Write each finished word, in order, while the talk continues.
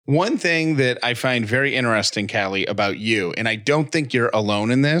One thing that I find very interesting, Callie, about you, and I don't think you're alone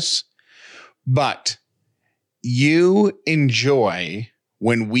in this, but you enjoy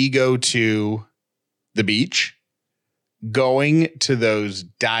when we go to the beach, going to those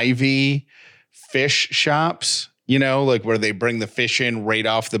divey fish shops, you know, like where they bring the fish in right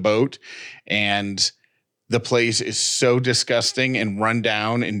off the boat, and the place is so disgusting and run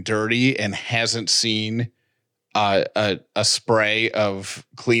down and dirty and hasn't seen a spray of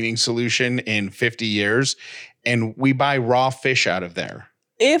cleaning solution in 50 years. And we buy raw fish out of there.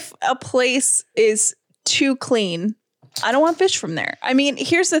 If a place is too clean, I don't want fish from there. I mean,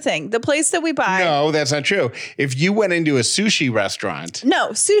 here's the thing. The place that we buy. No, that's not true. If you went into a sushi restaurant. No,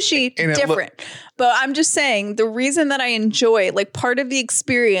 sushi, different. But I'm just saying the reason that I enjoy, like part of the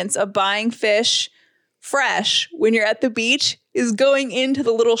experience of buying fish fresh when you're at the beach is going into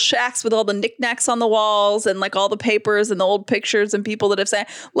the little shacks with all the knickknacks on the walls and like all the papers and the old pictures and people that have said,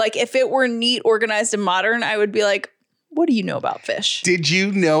 like, if it were neat, organized, and modern, I would be like, what do you know about fish? Did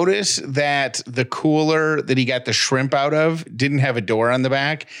you notice that the cooler that he got the shrimp out of didn't have a door on the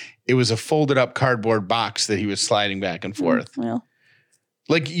back? It was a folded up cardboard box that he was sliding back and forth. Well,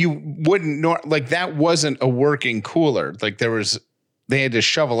 like you wouldn't like that wasn't a working cooler. Like they had to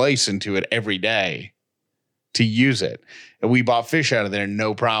shovel ice into it every day to use it. And we bought fish out of there,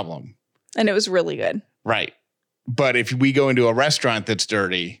 no problem. And it was really good. Right. But if we go into a restaurant that's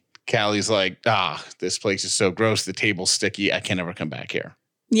dirty, Callie's like, this place is so gross. The table's sticky. I can never come back here.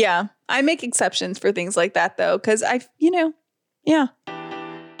 Yeah. I make exceptions for things like that, though, because yeah.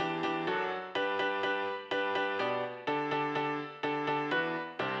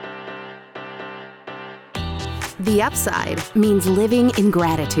 The Upside means living in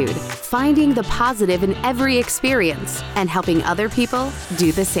gratitude, finding the positive in every experience, and helping other people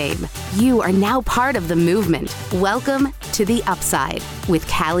do the same. You are now part of the movement. Welcome to The Upside with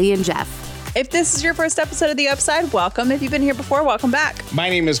Callie and Jeff. If this is your first episode of The Upside, welcome. If you've been here before, welcome back. My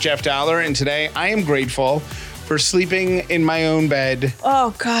name is Jeff Dollar, and today I am grateful for sleeping in my own bed.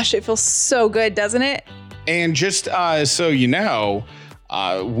 Oh, gosh, it feels so good, doesn't it? And just so you know,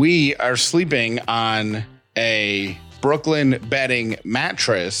 we are sleeping on a Brooklyn bedding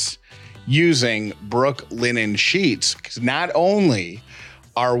mattress using Brook linen sheets. Because not only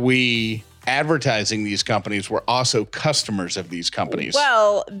are we advertising these companies, we're also customers of these companies.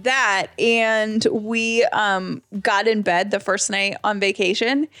 Well, that, and we got in bed the first night on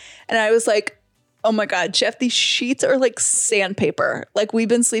vacation, and I was like, oh my God, Jeff, these sheets are like sandpaper. Like, we've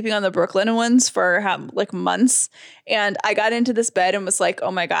been sleeping on the Brooklyn ones for like months. And I got into this bed and was like,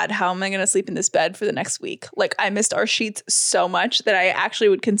 oh my God, how am I going to sleep in this bed for the next week? Like, I missed our sheets so much that I actually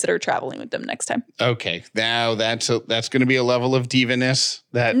would consider traveling with them next time. Okay. Now that's going to be a level of divaness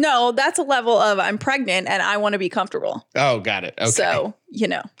that. No, that's a level of I'm pregnant and I want to be comfortable. Oh, got it. Okay. So,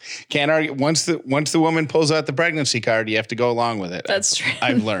 can't argue. Once the woman pulls out the pregnancy card, you have to go along with it. That's true.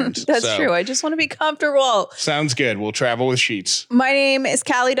 I've learned. That's true. I just want to be comfortable. Sounds good. We'll travel with sheets. My name is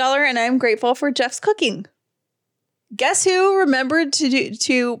Callie Dollar, and I'm grateful for Jeff's cooking. Guess who remembered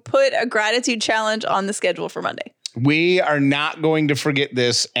to put a gratitude challenge on the schedule for Monday? We are not going to forget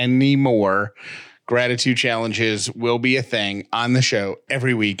this anymore. Gratitude challenges will be a thing on the show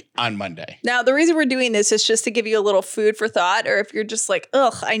every week on Monday. Now, the reason we're doing this is just to give you a little food for thought, or if you're just like,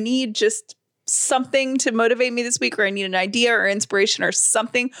 I need just something to motivate me this week, or I need an idea or inspiration or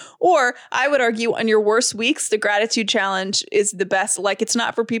something. Or I would argue on your worst weeks, the gratitude challenge is the best. Like, it's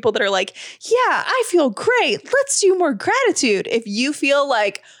not for people that are like, yeah, I feel great, let's do more gratitude. If you feel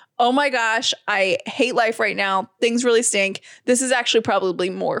like, oh my gosh, I hate life right now, things really stink, this is actually probably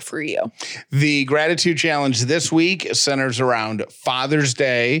more for you. The gratitude challenge this week centers around Father's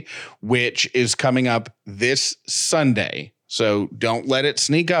Day, which is coming up this Sunday. So don't let it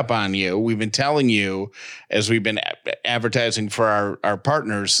sneak up on you. We've been telling you, as we've been advertising for our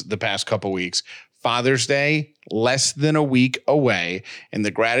partners the past couple weeks, Father's Day, less than a week away. And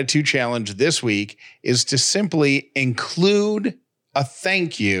the gratitude challenge this week is to simply include a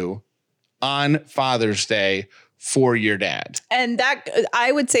thank you on Father's Day for your dad. And that,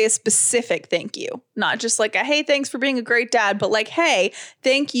 I would say, a specific thank you, not just like a, hey, thanks for being a great dad, but like, hey,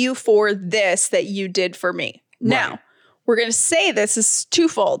 thank you for this that you did for me. Right. Now, we're going to say this is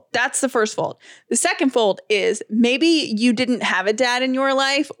twofold. That's the first fold. The second fold is maybe you didn't have a dad in your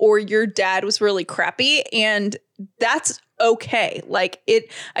life, or your dad was really crappy, and that's okay. Like,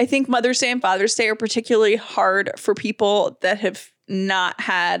 I think Mother's Day and Father's Day are particularly hard for people that have not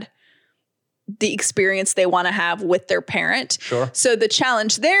had the experience they want to have with their parent. Sure. So the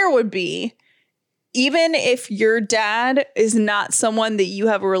challenge there would be, even if your dad is not someone that you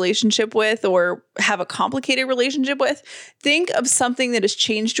have a relationship with or have a complicated relationship with, think of something that has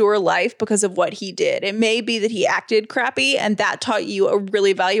changed your life because of what he did. It may be that he acted crappy and that taught you a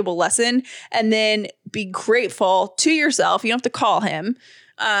really valuable lesson. And then be grateful to yourself. You don't have to call him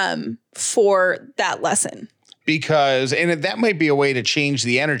for that lesson. Because, and that might be a way to change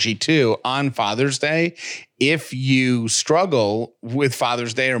the energy too on Father's Day. If you struggle with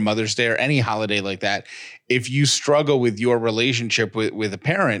Father's Day or Mother's Day or any holiday like that, if you struggle with your relationship with a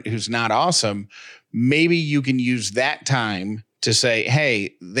parent who's not awesome, maybe you can use that time to say,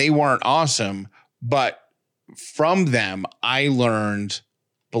 hey, they weren't awesome, but from them, I learned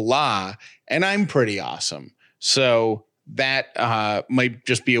blah, and I'm pretty awesome. So that might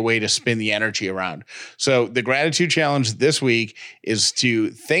just be a way to spin the energy around. So the gratitude challenge this week is to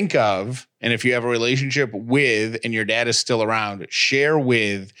think of, and if you have a relationship with and your dad is still around, share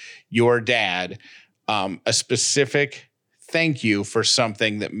with your dad a specific thank you for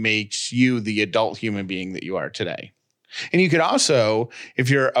something that makes you the adult human being that you are today. And you could also, if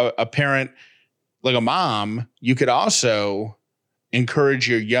you're a parent like a mom, you could also encourage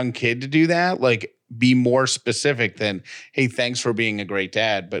your young kid to do that. Like, be more specific than, hey, thanks for being a great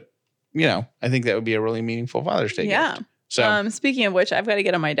dad. But, you know, I think that would be a really meaningful Father's Day gift. So speaking of which, I've got to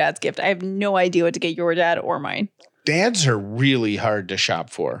get on my dad's gift. I have no idea what to get your dad or mine. Dads are really hard to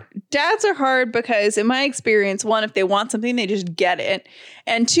shop for. Dads are hard because in my experience, one, if they want something, they just get it.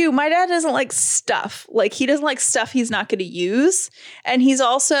 And two, my dad doesn't like stuff. Like, he doesn't like stuff he's not going to use. And he's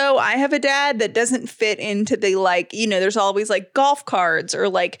also, I have a dad that doesn't fit into the, like, you know, there's always like golf cards or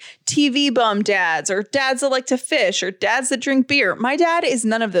like TV bum dads or dads that like to fish or dads that drink beer. My dad is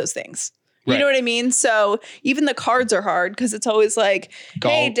none of those things. You know what I mean? So even the cards are hard because it's always like,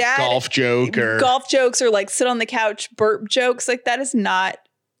 hey, dad. Golf jokes or like sit on the couch burp jokes. Like, that is not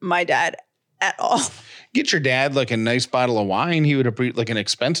my dad at all. Get your dad like a nice bottle of wine. He would appreciate, like an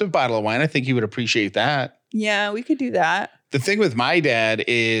expensive bottle of wine. I think he would appreciate that. Yeah, we could do that. The thing with my dad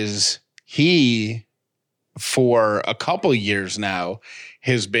is he, for a couple years now,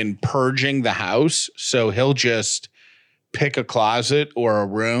 has been purging the house. So he'll just pick a closet or a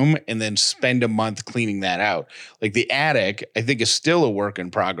room and then spend a month cleaning that out. Like the attic, I think, is still a work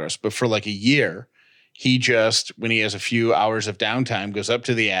in progress, but for like a year, he just, when he has a few hours of downtime, goes up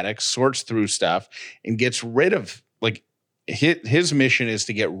to the attic, sorts through stuff, and gets rid of, like, his mission is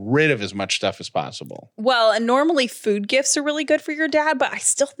to get rid of as much stuff as possible. Well, and normally food gifts are really good for your dad, but I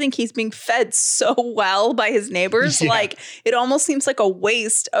still think he's being fed so well by his neighbors. Yeah. Like, it almost seems like a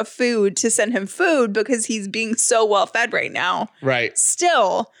waste of food to send him food because he's being so well fed right now. Right.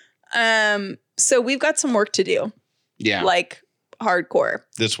 Still, so we've got some work to do. Yeah. Like, hardcore.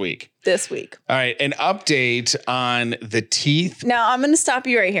 This week. All right. An update on the teeth. Now, I'm going to stop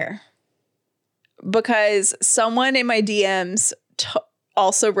you right here because someone in my DMs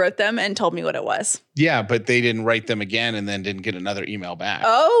also wrote them and told me what it was. Yeah, but they didn't write them again and then didn't get another email back.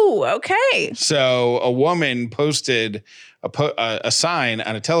 Oh, okay. So a woman posted a sign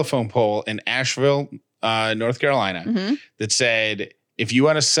on a telephone pole in Asheville, North Carolina, that said, if you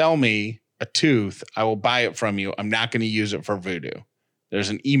want to sell me a tooth, I will buy it from you. I'm not going to use it for voodoo. There's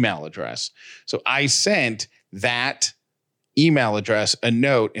an email address. So I sent that email address a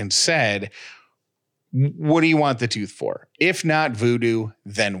note and said, what do you want the tooth for? If not voodoo,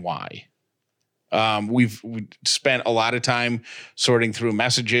 then why? We've spent a lot of time sorting through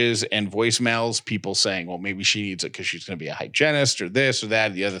messages and voicemails, people saying, well, maybe she needs it because she's going to be a hygienist or this or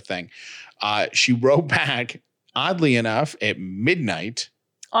that, or the other thing. She wrote back, oddly enough, at midnight.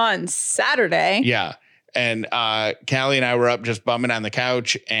 On Saturday. Yeah. And Callie and I were up just bumming on the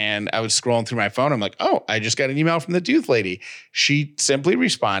couch, and I was scrolling through my phone. I'm like, oh, I just got an email from the tooth lady. She simply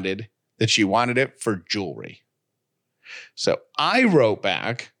responded that she wanted it for jewelry. So I wrote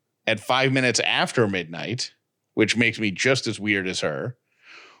back at 5 minutes after midnight, which makes me just as weird as her.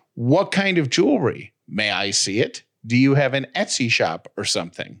 What kind of jewelry? May I see it? Do you have an Etsy shop or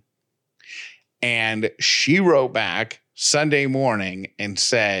something? And she wrote back Sunday morning and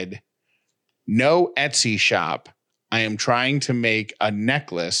said, no Etsy shop. I am trying to make a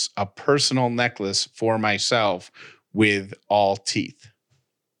necklace, a personal necklace for myself with all teeth.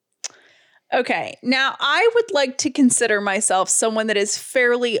 Okay. Now, I would like to consider myself someone that is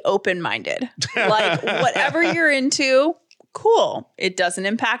fairly open-minded. Like, whatever you're into, cool. It doesn't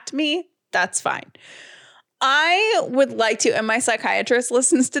impact me. That's fine. I would like to, and my psychiatrist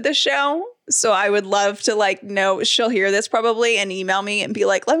listens to this show, so I would love to, like, know, she'll hear this probably and email me and be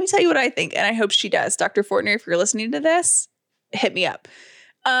like, let me tell you what I think. And I hope she does. Dr. Fortner, if you're listening to this, hit me up.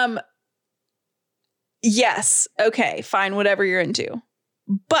 Yes. Okay, fine. Whatever you're into.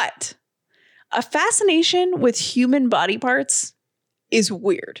 But A fascination with human body parts is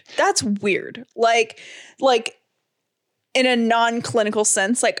weird. That's weird. Like in a non-clinical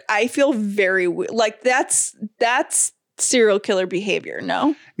sense, like I feel very weird. Like that's serial killer behavior.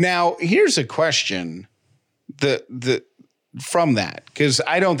 No. Now, here's a question. From that, because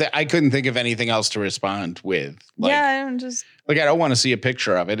I couldn't think of anything else to respond with. Like, yeah, I'm just like I don't want to see a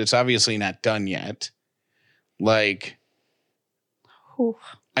picture of it. It's obviously not done yet. Like, oof.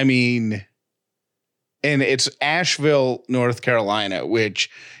 I mean, and it's Asheville, North Carolina, which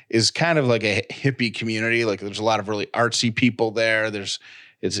is kind of like a hippie community. Like, there's a lot of really artsy people there.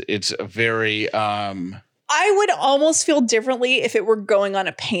 It's a very I would almost feel differently if it were going on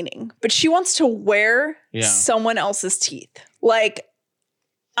a painting, but she wants to wear someone else's teeth. Like,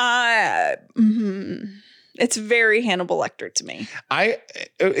 it's very Hannibal Lecter to me.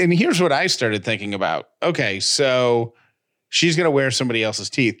 And here's what I started thinking about. Okay, so she's going to wear somebody else's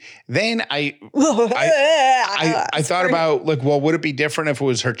teeth. Then I thought about, like, well, would it be different if it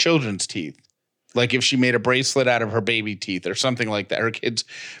was her children's teeth? Like if she made a bracelet out of her baby teeth or something like that, her kids'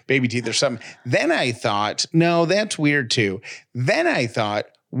 baby teeth or something. Then I thought, no, that's weird too. Then I thought,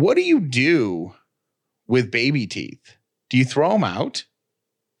 what do you do with baby teeth? Do you throw them out?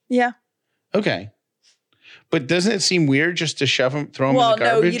 Yeah. Okay. But doesn't it seem weird just to throw them in the garbage?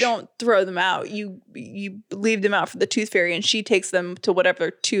 Well, no, you don't throw them out. You leave them out for the tooth fairy, and she takes them to whatever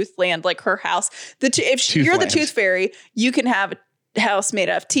tooth land, like her house. If you're the tooth fairy, you can have a house made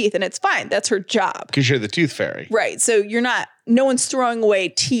out of teeth, and it's fine. That's her job. Because you're the tooth fairy. Right. So no one's throwing away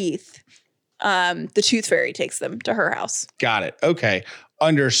teeth. The tooth fairy takes them to her house. Got it. Okay.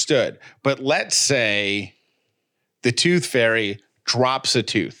 Understood. But let's say the tooth fairy drops a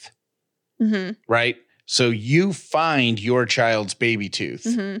tooth. Mm-hmm. Right? So you find your child's baby tooth.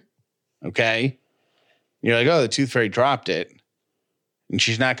 Mm-hmm. Okay? You're like, oh, the tooth fairy dropped it. And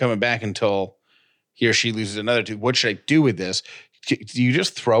she's not coming back until he or she loses another tooth. What should I do with this? Do you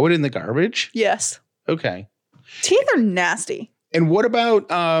just throw it in the garbage? Yes. Okay. Teeth are nasty. And what about,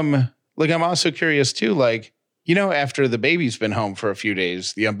 like, I'm also curious too, like, you know, after the baby's been home for a few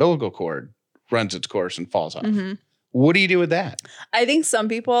days, the umbilical cord runs its course and falls off. Mm-hmm. What do you do with that? I think some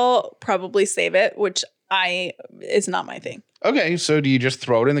people probably save it, which is not my thing. Okay. So do you just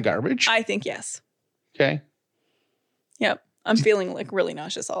throw it in the garbage? I think yes. Okay. Yep. I'm feeling like really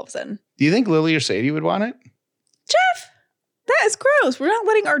nauseous all of a sudden. Do you think Lily or Sadie would want it? Jeff, that is gross. We're not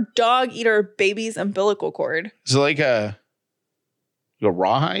letting our dog eat our baby's umbilical cord. Is it like a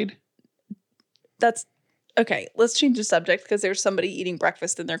rawhide? That's okay. Let's change the subject because there's somebody eating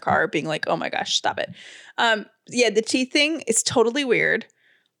breakfast in their car being like, oh my gosh, stop it. Yeah, the teeth thing is totally weird.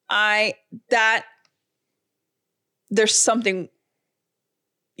 There's something.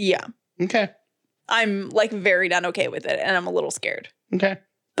 Yeah. Okay. I'm like very not okay with it, and I'm a little scared. Okay.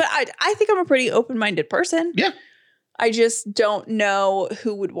 But I think I'm a pretty open-minded person. Yeah. I just don't know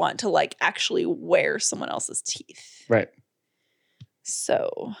who would want to like actually wear someone else's teeth. Right.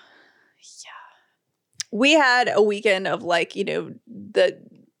 So, yeah. We had a weekend of like, you know, the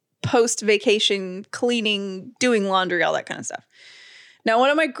post-vacation cleaning, doing laundry, all that kind of stuff. Now,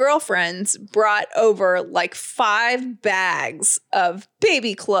 one of my girlfriends brought over like 5 bags of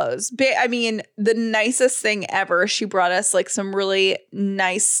baby clothes. I mean, the nicest thing ever. She brought us like some really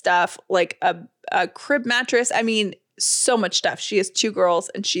nice stuff, like a crib mattress. I mean, so much stuff. She has 2 girls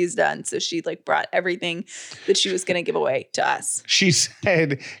and she's done. So she like brought everything that she was going to give away to us. She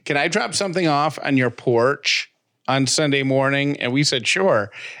said, can I drop something off on your porch on Sunday morning? And we said, sure.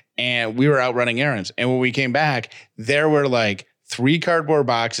 And we were out running errands. And when we came back, there were like 3 cardboard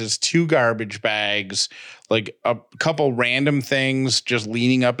boxes, 2 garbage bags, like a couple random things just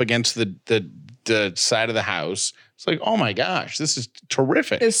leaning up against the side of the house. It's like, oh my gosh, this is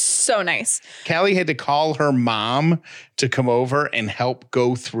terrific. It's so nice. Callie had to call her mom to come over and help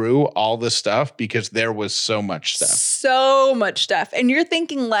go through all the stuff because there was so much stuff. So much stuff. And you're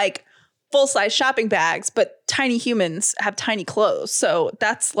thinking like full-size shopping bags, but tiny humans have tiny clothes. So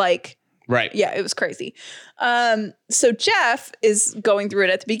that's like, right. Yeah, it was crazy. So Jeff is going through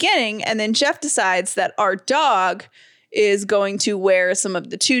it at the beginning, and then Jeff decides that our dog is going to wear some of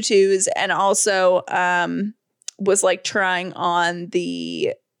the tutus, and also was like trying on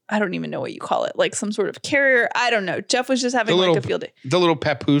the, I don't even know what you call it, like some sort of carrier. I don't know. Jeff was just having like a field day. The little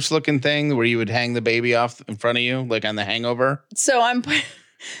papoose looking thing where you would hang the baby off in front of you, like on The Hangover. So you know what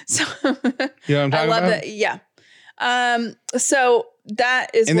I'm talking about? I love that. Yeah. So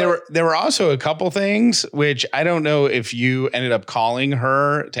that is, and there were also a couple things which I don't know if you ended up calling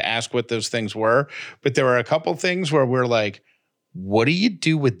her to ask what those things were, but there were a couple things where we're like, what do you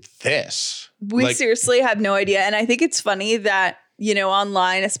do with this? We seriously have no idea. And I think it's funny that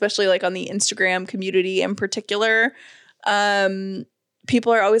online, especially like on the Instagram community in particular,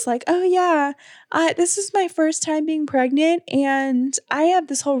 people are always like, oh yeah, this is my first time being pregnant and I have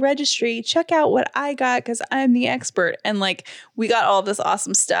this whole registry. Check out what I got because I'm the expert. And like, we got all this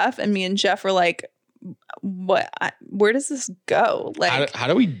awesome stuff. And me and Jeff were like, where does this go? Like, how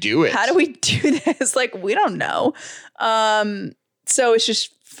do we do it? How do we do this? Like, we don't know. So it's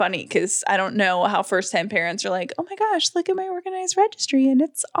just funny because I don't know how first-time parents are like, oh my gosh, look at my organized registry and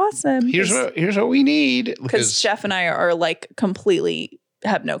it's awesome. Here's what we need. Because Jeff and I are like completely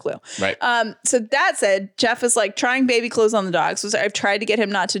have no clue. Right. So that said, Jeff is like trying baby clothes on the dogs, which I've tried to get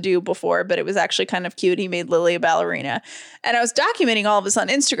him not to do before, but it was actually kind of cute. He made Lily a ballerina. And I was documenting all of this on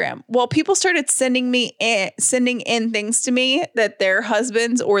Instagram. Well, people started sending in things to me that their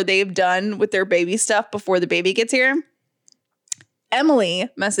husbands or they've done with their baby stuff before the baby gets here. Emily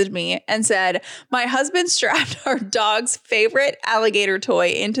messaged me and said, my husband strapped our dog's favorite alligator toy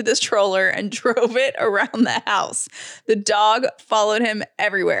into the stroller and drove it around the house. The dog followed him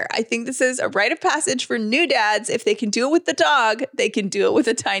everywhere. I think this is a rite of passage for new dads. If they can do it with the dog, they can do it with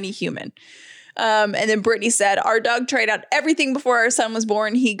a tiny human. And then Brittany said, our dog tried out everything before our son was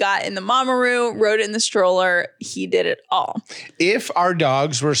born. He got in the Mamaroo, rode it in the stroller. He did it all. If our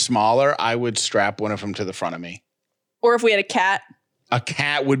dogs were smaller, I would strap one of them to the front of me. Or if we had a cat. A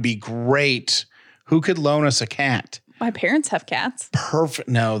cat would be great. Who could loan us a cat? My parents have cats. Perfect.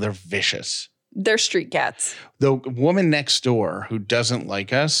 No, they're vicious. They're street cats. The woman next door who doesn't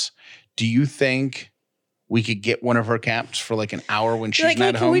like us, do you think we could get one of her cats for like an hour when she's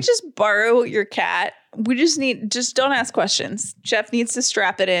not home? Can we just borrow your cat? We just don't ask questions. Jeff needs to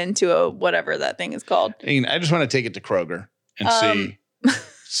strap it into a whatever that thing is called. I just want to take it to Kroger and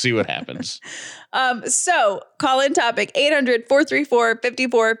see what happens. So call in topic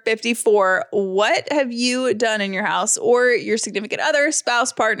 800-434-5454. What have you done in your house or your significant other,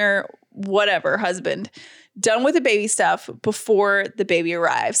 spouse, partner, whatever, husband, done with the baby stuff before the baby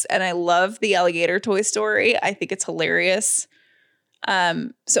arrives? And I love the alligator toy story. I think it's hilarious.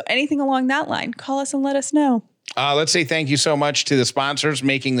 So anything along that line, call us and let us know. Let's say thank you so much to the sponsors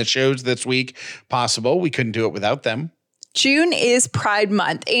making the shows this week possible. We couldn't do it without them. June is Pride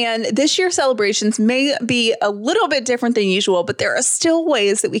Month, and this year's celebrations may be a little bit different than usual, but there are still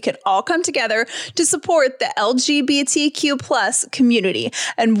ways that we can all come together to support the LGBTQ plus community.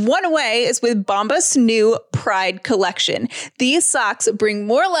 And one way is with Bombas' new Pride collection. These socks bring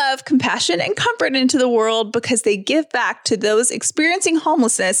more love, compassion, and comfort into the world because they give back to those experiencing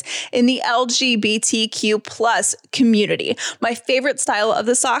homelessness in the LGBTQ plus community. My favorite style of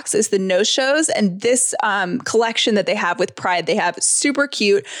the socks is the no-shows, and this collection that they have with Pride, they have super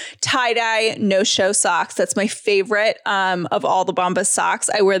cute tie-dye no-show socks. That's my favorite of all the Bombas socks.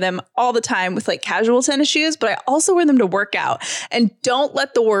 I wear them all the time with like casual tennis shoes, but I also wear them to work out. And don't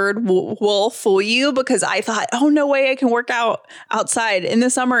let the word wool fool you, because I thought, oh, no way I can work out outside in the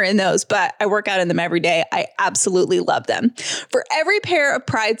summer in those, but I work out in them every day. I absolutely love them. For every pair of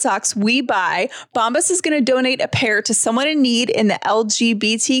Pride socks we buy, Bombas is going to donate a pair to someone in need in the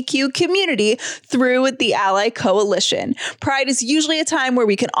LGBTQ community through the Ally Coalition. Pride is usually a time where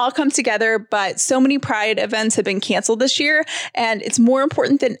we can all come together, but so many Pride events have been canceled this year, and it's more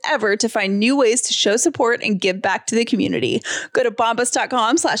important than ever to find new ways to show support and give back to the community. Go to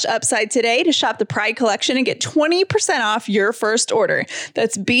bombas.com/upside today to shop the Pride collection and get 20% off your first order.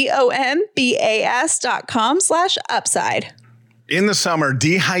 That's BOMBAS.com/upside. In the summer,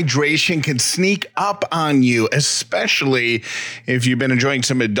 dehydration can sneak up on you, especially if you've been enjoying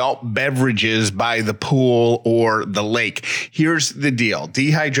some adult beverages by the pool or the lake. Here's the deal.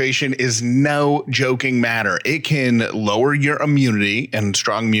 Dehydration is no joking matter. It can lower your immunity, and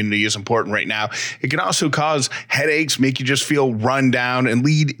strong immunity is important right now. It can also cause headaches, make you just feel run down, and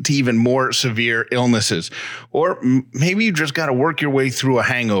lead to even more severe illnesses. Or maybe you just got to work your way through a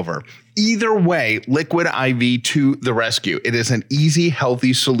hangover. Either way, Liquid IV to the rescue. It is an easy,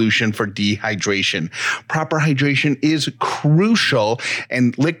 healthy solution for dehydration. Proper hydration is crucial,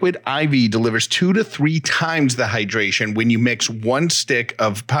 and Liquid IV delivers 2 to 3 times the hydration when you mix 1 stick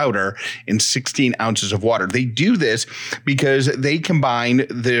of powder in 16 ounces of water. They do this because they combine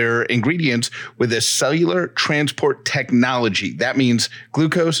their ingredients with a cellular transport technology. That means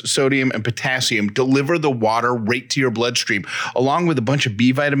glucose, sodium, and potassium deliver the water right to your bloodstream, along with a bunch of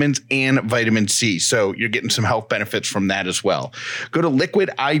B vitamins and and vitamin C. So you're getting some health benefits from that as well. Go to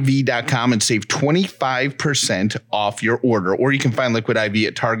liquidiv.com and save 25% off your order, or you can find Liquid IV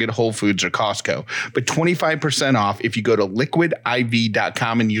at Target, Whole Foods, or Costco. But 25% off if you go to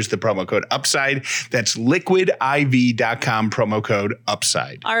liquidiv.com and use the promo code UPSIDE. That's liquidiv.com, promo code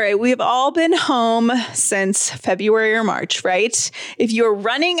UPSIDE. All right, we've all been home since February or March, right? If you're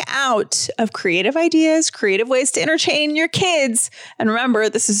running out of creative ideas, creative ways to entertain your kids, and remember,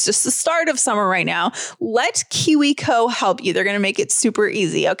 this is just the start of summer right now, let KiwiCo help you. They're going to make it super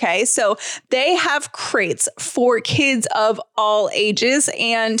easy, okay? So they have crates for kids of all ages,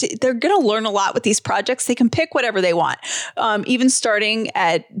 and they're going to learn a lot with these projects. They can pick whatever they want, even starting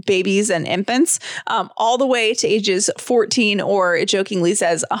at babies and infants, all the way to ages 14, or it jokingly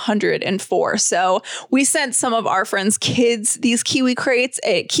says 104. So we sent some of our friends' kids these Kiwi crates.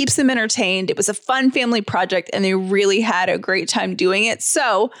 It keeps them entertained. It was a fun family project, and they really had a great time doing it.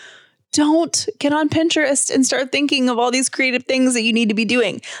 So don't get on Pinterest and start thinking of all these creative things that you need to be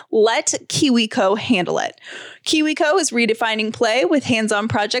doing. Let KiwiCo handle it. KiwiCo is redefining play with hands-on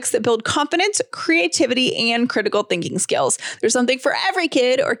projects that build confidence, creativity, and critical thinking skills. There's something for every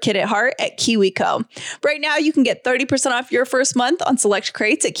kid or kid at heart at KiwiCo. Right now, you can get 30% off your first month on select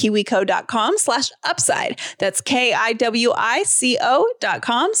crates at kiwico.com/upside. That's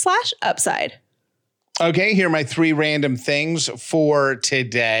KIWICO.com/upside. Okay, here are my 3 random things for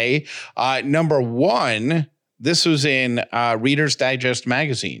today. Number 1, this was in Reader's Digest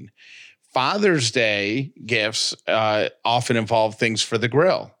magazine. Father's Day gifts often involve things for the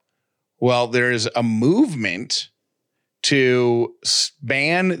grill. Well, there is a movement to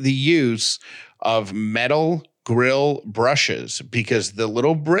ban the use of metal grill brushes because the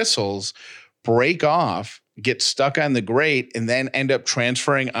little bristles break off, get stuck on the grate, and then end up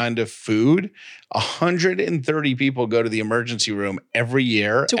transferring onto food. 130 people go to the emergency room every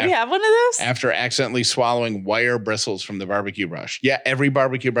year. Do we have one of those? After accidentally swallowing wire bristles from the barbecue brush. Yeah, every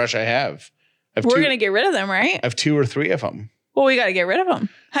barbecue brush I have. We're going to get rid of them, right? I have 2 or 3 of them. Well, we got to get rid of them.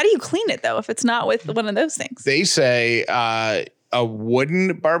 How do you clean it, though, if it's not with one of those things? They say a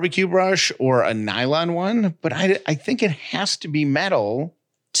wooden barbecue brush or a nylon one, but I think it has to be metal.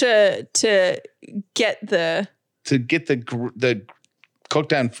 To get the cooked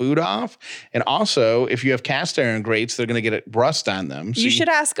down food off. And also, if you have cast iron grates, they're going to get rust on them. So you should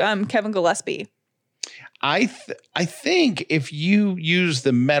ask Kevin Gillespie. I think if you use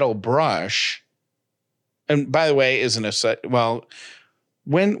the metal brush, and by the way, isn't a set. Well,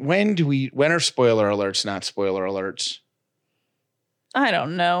 when are spoiler alerts not spoiler alerts? I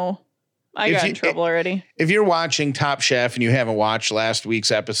don't know. I got in trouble already. If you're watching Top Chef and you haven't watched last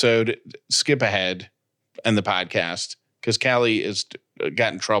week's episode, skip ahead in the podcast because Callie has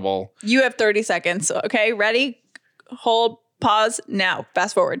got in trouble. You have 30 seconds. Okay, ready? Hold, pause, now.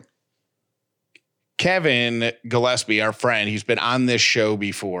 Fast forward. Kevin Gillespie, our friend, he's been on this show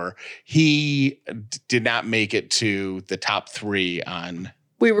before. He did not make it to the top 3 on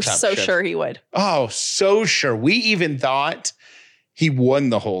We were Top so Chef. sure he would. Oh, so sure. We even thought he won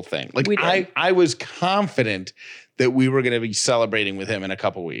the whole thing. Like I was confident that we were going to be celebrating with him in a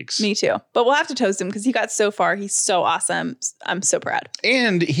couple weeks. Me too. But we'll have to toast him because he got so far. He's so awesome. I'm so proud.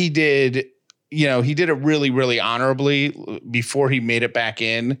 And he did it really, really honorably before he made it back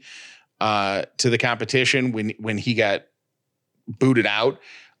in to the competition when he got booted out.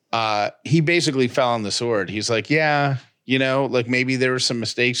 He basically fell on the sword. He's like, yeah, like maybe there were some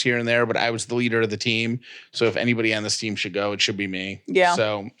mistakes here and there, but I was the leader of the team. So if anybody on this team should go, it should be me. Yeah.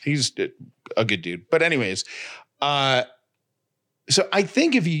 So he's a good dude. But anyways, so I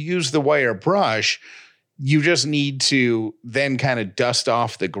think if you use the wire brush, you just need to then kind of dust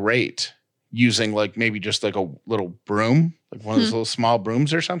off the grate using like maybe just like a little broom, like one of those little small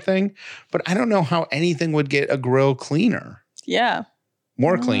brooms or something. But I don't know how anything would get a grill cleaner. Yeah.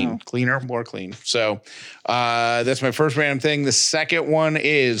 More clean, cleaner, more clean. So that's my first random thing. The second one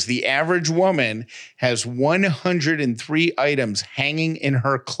is the average woman has 103 items hanging in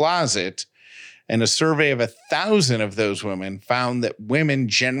her closet. And a survey of 1,000 of those women found that women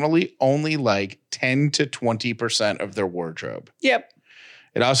generally only like 10 to 20% of their wardrobe. Yep.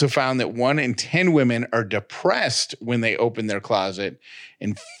 It also found that 1 in 10 women are depressed when they open their closet,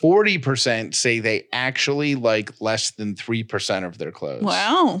 and 40% say they actually like less than 3% of their clothes.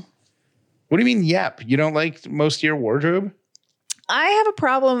 Wow. What do you mean, yep? You don't like most of your wardrobe? I have a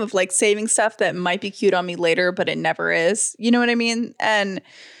problem of like saving stuff that might be cute on me later, but it never is. You know what I mean? And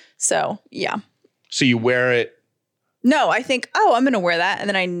so, yeah. So you wear it? No, I think, oh, I'm going to wear that. And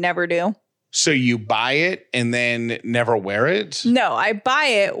then I never do. So you buy it and then never wear it? No, I buy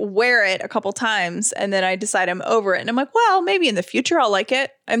it, wear it a couple times, and then I decide I'm over it. And I'm like, well, maybe in the future I'll like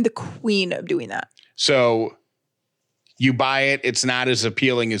it. I'm the queen of doing that. So you buy it, it's not as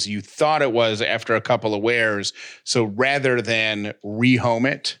appealing as you thought it was after a couple of wears. So rather than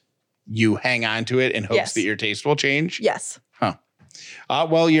rehome it, you hang on to it in hopes that your taste will change? Yes. Huh.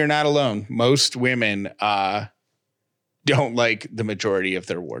 Well, you're not alone. Most women don't like the majority of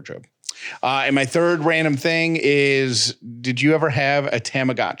their wardrobe. And my third random thing is, did you ever have a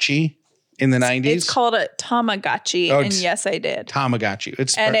Tamagotchi in the 90s? It's called a Tamagotchi, and yes, I did. Tamagotchi.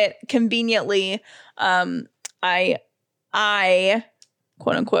 It conveniently, I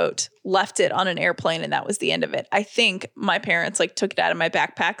quote unquote left it on an airplane, and that was the end of it. I think my parents took it out of my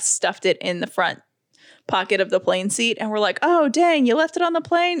backpack, stuffed it in the front pocket of the plane seat, and were like, "Oh, dang, you left it on the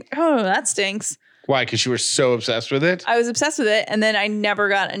plane? Oh, that stinks." Why? Because you were so obsessed with it? I was obsessed with it, and then I never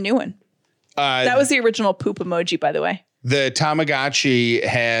got a new one. That was the original poop emoji, by the way. The Tamagotchi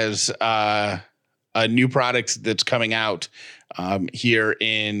has a new product that's coming out here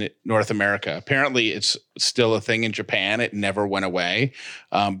in North America. Apparently, it's still a thing in Japan. It never went away,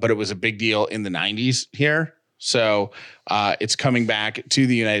 but it was a big deal in the 90s here. So it's coming back to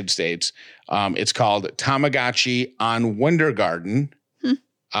the United States. It's called Tamagotchi on Wonder Garden.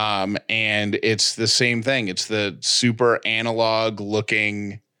 And it's the same thing. It's the super analog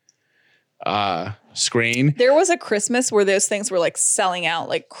looking screen. There was a Christmas where those things were selling out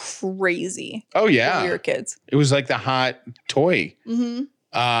like crazy. Oh yeah. When we were kids. It was like the hot toy.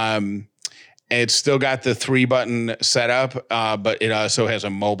 It's still got the 3-button setup, but it also has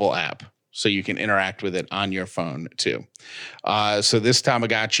a mobile app. So you can interact with it on your phone too. So this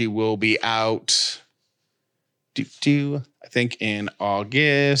Tamagotchi will be out I think in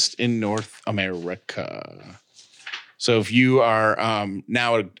August in North America. So if you are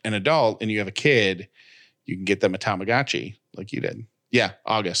now an adult and you have a kid, you can get them a Tamagotchi like you did. Yeah,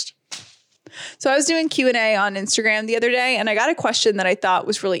 August. So I was doing Q&A on Instagram the other day, and I got a question that I thought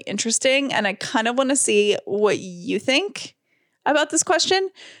was really interesting, and I kind of want to see what you think about this question,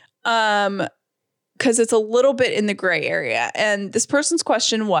 because it's a little bit in the gray area. And this person's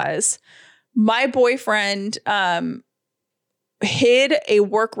question was, my boyfriend hid a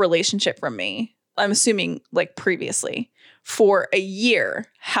work relationship from me, I'm assuming previously, for a year.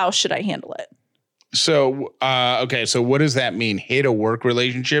 How should I handle it? So, okay. So what does that mean? Hid a work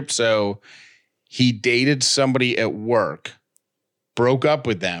relationship? So he dated somebody at work, broke up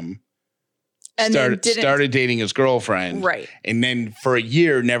with them, and started dating his girlfriend. Right. And then for a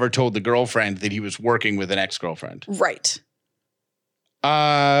year, never told the girlfriend that he was working with an ex-girlfriend. Right.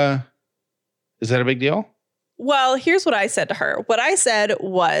 Is that a big deal? Well, here's what I said to her. What I said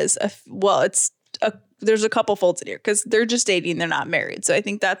was, there's a couple folds in here because they're just dating. They're not married. So I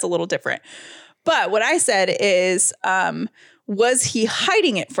think that's a little different. But what I said is, was he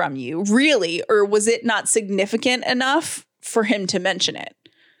hiding it from you really? Or was it not significant enough for him to mention it?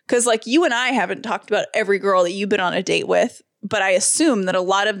 Because you and I haven't talked about every girl that you've been on a date with, but I assume that a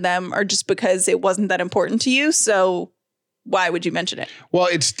lot of them are just because it wasn't that important to you. So why would you mention it? Well,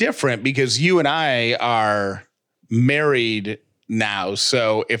 it's different because you and I are married now.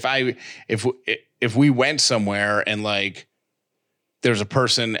 So if we went somewhere and there's a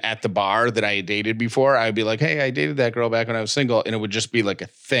person at the bar that I had dated before, I'd be like, hey, I dated that girl back when I was single. And it would just be a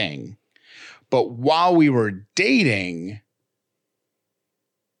thing. But while we were dating,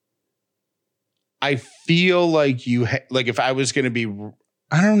 I feel like if I was going to be,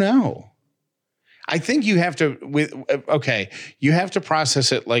 I don't know. I think you have to you have to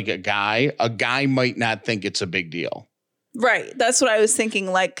process it like a guy. A guy might not think it's a big deal. Right. That's what I was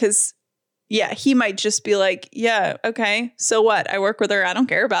thinking. Because yeah, he might just be like, yeah, okay. So what? I work with her. I don't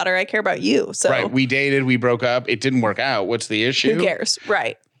care about her. I care about you. So right. We dated, we broke up. It didn't work out. What's the issue? Who cares?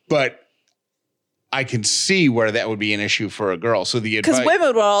 Right. But I can see where that would be an issue for a girl. So because women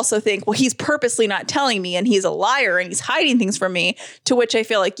would also think, well, he's purposely not telling me and he's a liar and he's hiding things from me, to which I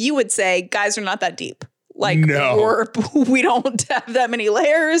feel like you would say, guys are not that deep. No. We don't have that many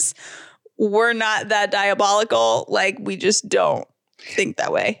layers. We're not that diabolical. We just don't think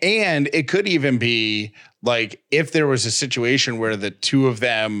that way. And it could even be if there was a situation where the two of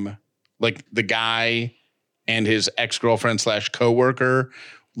them, the guy and his ex-girlfriend / coworker,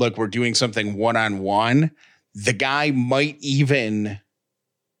 we're doing something one-on-one, the guy might even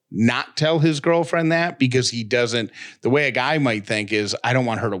not tell his girlfriend that because he doesn't. The way a guy might think is, I don't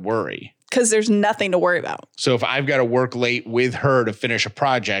want her to worry. Because there's nothing to worry about. So if I've got to work late with her to finish a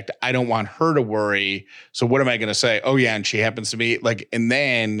project, I don't want her to worry. So what am I going to say? Oh yeah, and she happens to be and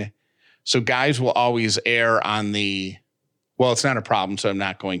then, so guys will always err on the, Well, it's not a problem, so I'm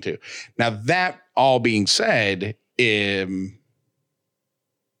not going to. Now, that all being said, is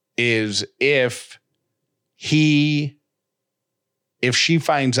if she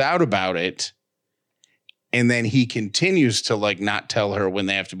finds out about it and then he continues to like not tell her when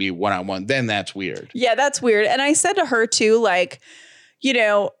they have to be one-on-one, then that's weird. Yeah, that's weird. And I said to her too, like, you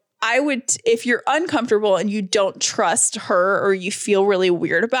know, I would, if you're uncomfortable and you don't trust her or you feel really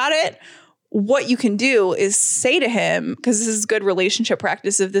weird about it, what you can do is say to him, because this is good relationship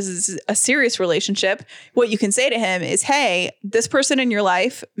practice, if this is a serious relationship, what you can say to him is, hey, this person in your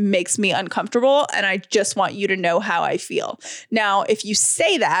life makes me uncomfortable and I just want you to know how I feel. Now, if you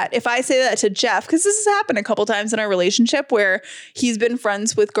say that, if I say that to Jeff, because this has happened a couple times in our relationship where he's been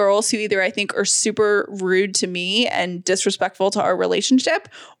friends with girls who either I think are super rude to me and disrespectful to our relationship,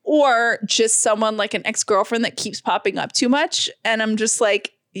 or just someone like an ex-girlfriend that keeps popping up too much. And I'm just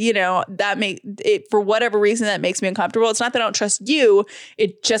like, you know, that make it for whatever reason that makes me uncomfortable. It's not that I don't trust you.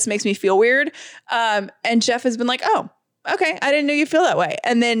 It just makes me feel weird. And Jeff has been like, oh, okay. I didn't know you feel that way.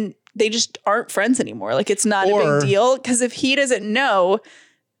 And then they just aren't friends anymore. Like it's not a big deal. Because if he doesn't know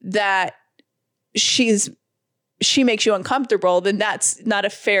that she makes you uncomfortable, then that's not a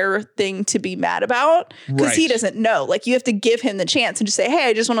fair thing to be mad about because he doesn't know. Like you have to give him the chance and just say, hey,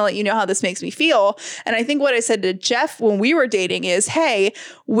 I just want to let you know how this makes me feel. And I think what I said to Jeff when we were dating is, hey,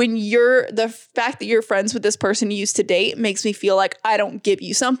 when the fact that you're friends with this person you used to date makes me feel like I don't give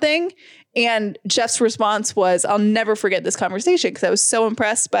you something. And Jeff's response was, I'll never forget this conversation because I was so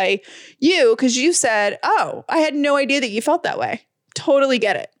impressed by you because you said, oh, I had no idea that you felt that way. Totally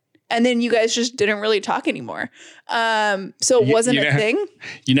get it. And then you guys just didn't really talk anymore. So it wasn't a thing.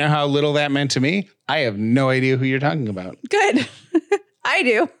 You know how little that meant to me? I have no idea who you're talking about. Good. I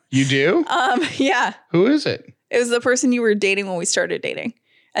do. You do? Yeah. Who is it? It was the person you were dating when we started dating.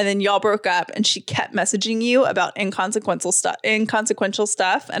 And then y'all broke up and she kept messaging you about inconsequential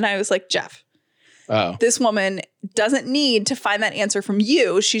stuff. And I was like, Jeff, this woman doesn't need to find that answer from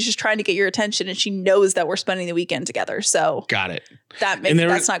you. She's just trying to get your attention and she knows that we're spending the weekend together. So got it.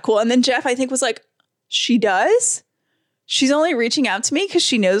 That's not cool. And then Jeff, I think, was like, she does? She's only reaching out to me because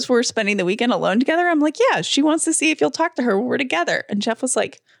she knows we're spending the weekend alone together. I'm like, yeah, she wants to see if you'll talk to her when we're together. And Jeff was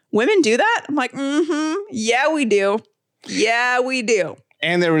like, women do that? I'm like, yeah, we do. Yeah, we do.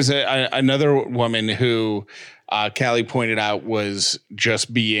 And there was another woman who Callie pointed out was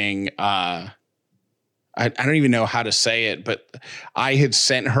just being I don't even know how to say it, but I had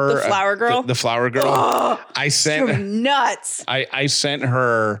sent her the flower girl. The flower girl. Oh, I sent nuts. I sent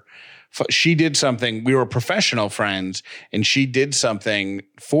her. She did something. We were professional friends, and she did something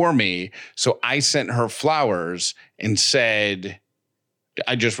for me. So I sent her flowers and said,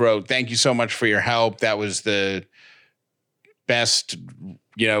 I just wrote, "Thank you so much for your help. That was the best,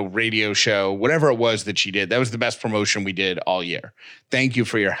 radio show, whatever it was that she did. That was the best promotion we did all year. Thank you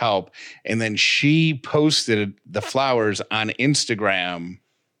for your help." And then she posted the flowers on Instagram.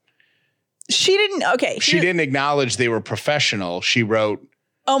 She didn't. Okay. She didn't acknowledge they were professional. She wrote,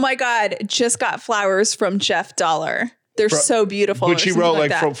 "Oh my God, just got flowers from Jeff Dollar. They're so beautiful." But she wrote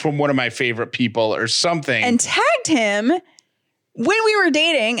like from one of my favorite people or something. And tagged him when we were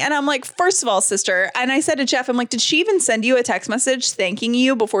dating. And I'm like, first of all, sister. And I said to Jeff, I'm like, did she even send you a text message thanking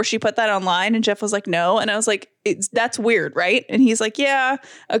you before she put that online? And Jeff was like, no. And I was like, that's weird, right? And he's like, yeah.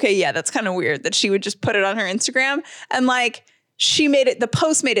 Okay, yeah, that's kind of weird that she would just put it on her Instagram. And like, the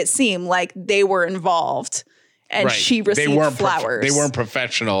post made it seem like they were involved. And she received flowers. They weren't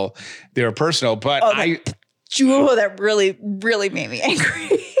professional. They were personal. But that really, really made me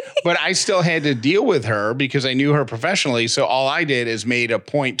angry. But I still had to deal with her because I knew her professionally. So all I did is made a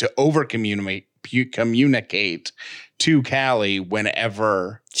point to communicate to Callie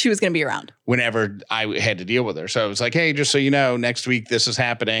whenever she was going to be around, whenever I had to deal with her. So I was like, hey, just so you know, next week this is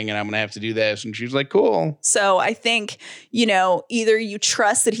happening and I'm going to have to do this. And she was like, cool. So I think, either you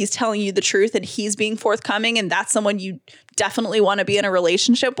trust that he's telling you the truth and he's being forthcoming and that's someone you definitely want to be in a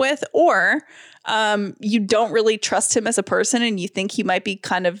relationship with, or you don't really trust him as a person and you think he might be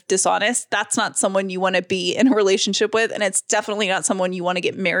kind of dishonest. That's not someone you want to be in a relationship with. And it's definitely not someone you want to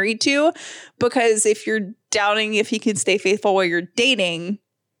get married to, because if you're doubting if he can stay faithful while you're dating,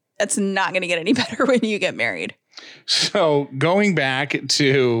 that's not going to get any better when you get married. So going back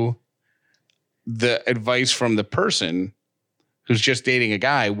to the advice from the person who's just dating a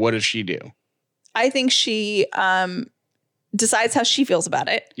guy, what does she do? I think she decides how she feels about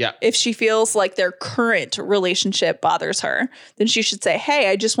it. Yeah. If she feels like their current relationship bothers her, then she should say, hey,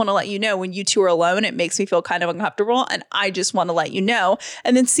 I just want to let you know when you two are alone, it makes me feel kind of uncomfortable. And I just want to let you know.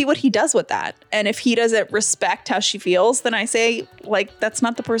 And then see what he does with that. And if he doesn't respect how she feels, then I say, like, that's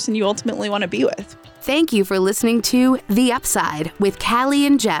not the person you ultimately want to be with. Thank you for listening to The Upside with Callie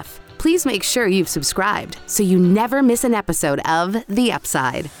and Jeff. Please make sure you've subscribed so you never miss an episode of The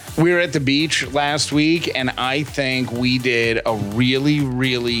Upside. We were at the beach last week, and I think we did a really,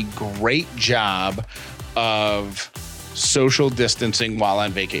 really great job of social distancing while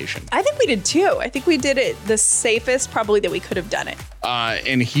on vacation. I think we did too. I think we did it the safest probably that we could have done it.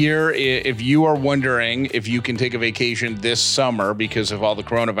 And here, if you are wondering if you can take a vacation this summer because of all the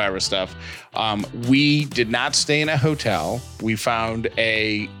coronavirus stuff, we did not stay in a hotel. We found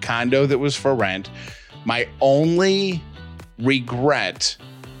a condo that was for rent. My only regret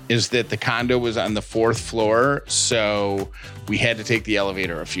is that the condo was on the 4th floor, so we had to take the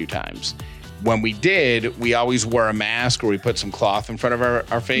elevator a few times. When we did, we always wore a mask or we put some cloth in front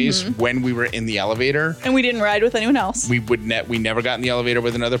of our face when we were in the elevator. And we didn't ride with anyone else. We never got in the elevator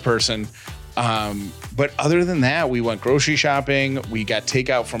with another person. But other than that, we went grocery shopping. We got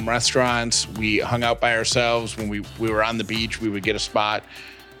takeout from restaurants. We hung out by ourselves. When we were on the beach, we would get a spot.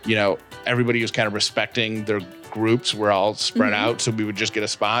 You know, everybody was kind of respecting their groups. We're all spread out. So we would just get a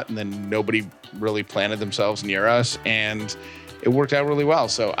spot and then nobody really planted themselves near us. And it worked out really well.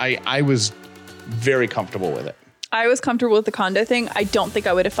 So I was very comfortable with it. I was comfortable with the condo thing. I don't think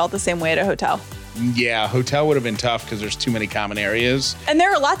I would have felt the same way at a hotel. Yeah, hotel would have been tough because there's too many common areas. And there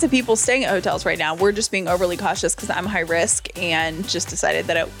are lots of people staying at hotels right now. We're just being overly cautious because I'm high risk and just decided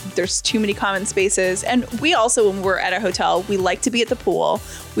that there's too many common spaces. And we also, when we're at a hotel, we like to be at the pool.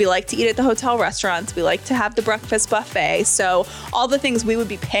 We like to eat at the hotel restaurants. We like to have the breakfast buffet. So all the things we would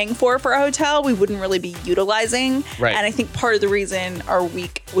be paying for a hotel, we wouldn't really be utilizing. Right. And I think part of the reason our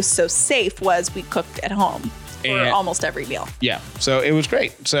week was so safe was we cooked at home. For almost every meal. Yeah. So it was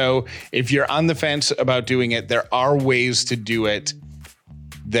great. So if you're on the fence about doing it, there are ways to do it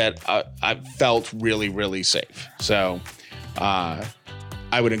that I felt really, really safe. So I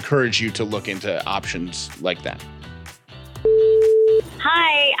would encourage you to look into options like that.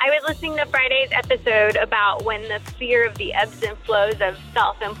 Hi, I was listening to Friday's episode about when the fear of the ebbs and flows of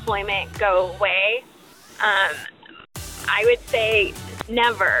self-employment go away. I would say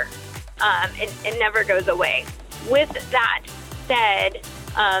never. It never goes away. With that said,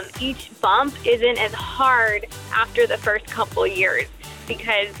 each bump isn't as hard after the first couple years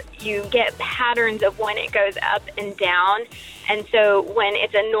because you get patterns of when it goes up and down. And so when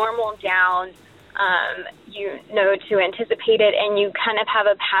it's a normal down, you know to anticipate it and you kind of have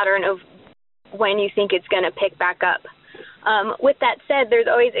a pattern of when you think it's going to pick back up. With that said, there's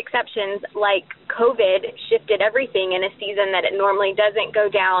always exceptions like COVID shifted everything in a season that it normally doesn't go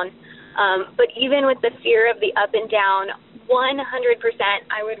down. But even with the fear of the up and down, 100%,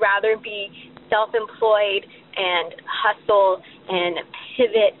 I would rather be self-employed and hustle and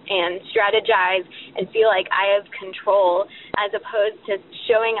pivot and strategize and feel like I have control as opposed to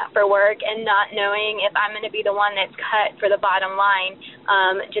showing up for work and not knowing if I'm going to be the one that's cut for the bottom line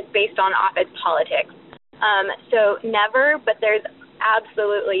just based on office politics. So never, but there's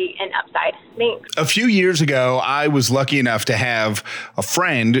absolutely an upside. Thanks. A few years ago, I was lucky enough to have a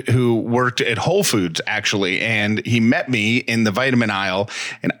friend who worked at Whole Foods, actually, and he met me in the vitamin aisle,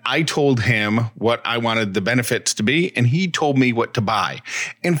 and I told him what I wanted the benefits to be, and he told me what to buy.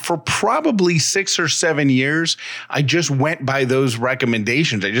 And for probably 6 or 7 years, I just went by those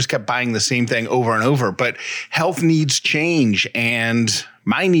recommendations. I just kept buying the same thing over and over, but health needs change, and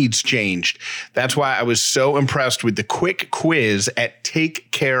my needs changed. That's why I was so impressed with the quick quiz at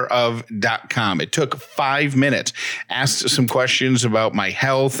takecareof.com. It took 5 minutes, asked some questions about my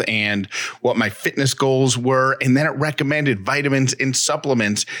health and what my fitness goals were, and then it recommended vitamins and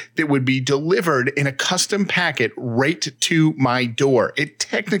supplements that would be delivered in a custom packet right to my door. It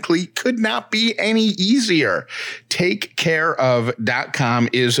technically could not be any easier. Takecareof.com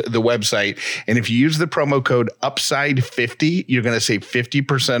is the website, and if you use the promo code UPSIDE50, you're going to save 50%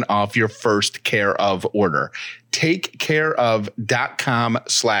 off your first Care Of order.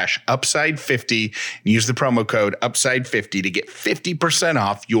 Takecareof.com/upside50 and use the promo code upside50 to get 50%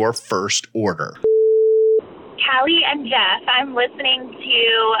 off your first order. Callie and Jeff, I'm listening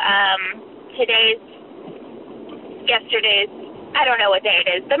to yesterday's, I don't know what day it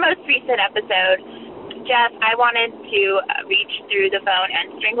is, the most recent episode. Jeff, I wanted to reach through the phone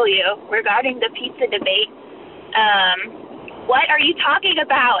and strangle you regarding the pizza debate. What are you talking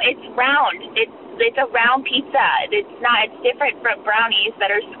about? It's round. It's a round pizza. It's different from brownies that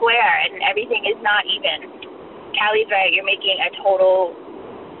are square, and everything is not even. Callie's right. You're making a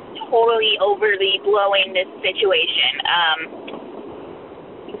totally overly blowing this situation.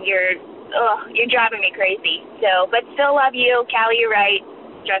 You're driving me crazy. So, but still love you. Callie, you're right.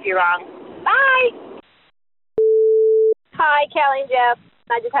 Jeff, you're wrong. Bye. Hi, Callie and Jeff.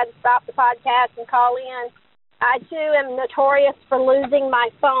 I just had to stop the podcast and call in. I, too, am notorious for losing my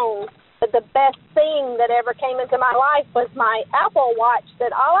phone. But the best thing that ever came into my life was my Apple Watch,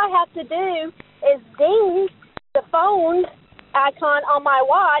 that all I have to do is ding the phone icon on my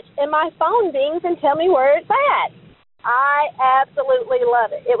watch, and my phone dings and tell me where it's at. I absolutely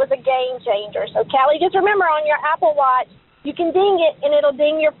love it. It was a game changer. So, Callie, just remember on your Apple Watch, you can ding it, and it'll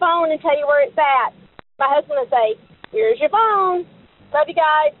ding your phone and tell you where it's at. My husband would say, here's your phone. Love you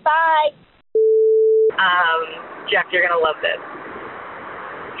guys. Bye. Jeff, you're going to love this.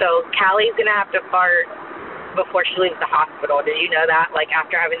 So Callie's going to have to fart before she leaves the hospital. Did you know that? Like,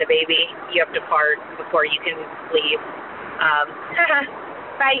 after having the baby, you have to fart before you can leave.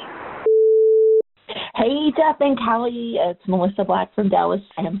 Bye. Hey, Jeff and Callie, it's Melissa Black from Dallas.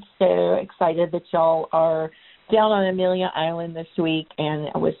 I'm so excited that y'all are down on Amelia Island this week, and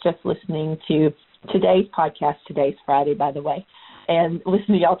I was just listening to today's podcast. Today's Friday, by the way, and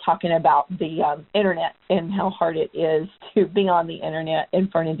listening to y'all talking about the internet and how hard it is to be on the internet in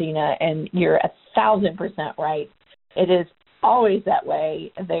Fernandina, and you're 1,000% right. It is always that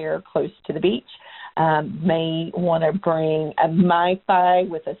way there close to the beach. May want to bring a MiFi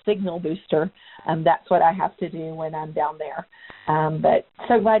with a signal booster. That's what I have to do when I'm down there. But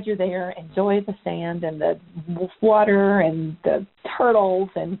so glad you're there. Enjoy the sand and the water and the turtles,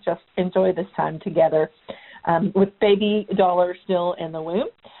 and just enjoy this time together. With baby Dollar still in the womb,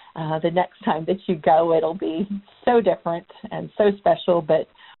 the next time that you go, it'll be so different and so special, but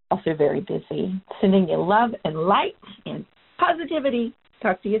also very busy. Sending you love and light and positivity.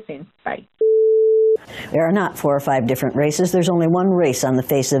 Talk to you soon. Bye. There are not 4 or 5 different races. There's only one race on the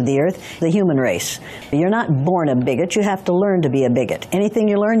face of the earth, the human race. You're not born a bigot. You have to learn to be a bigot. Anything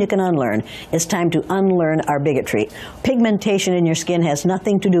you learn, you can unlearn. It's time to unlearn our bigotry. Pigmentation in your skin has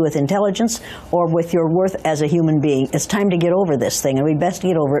nothing to do with intelligence or with your worth as a human being. It's time to get over this thing, and we best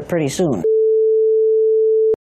get over it pretty soon.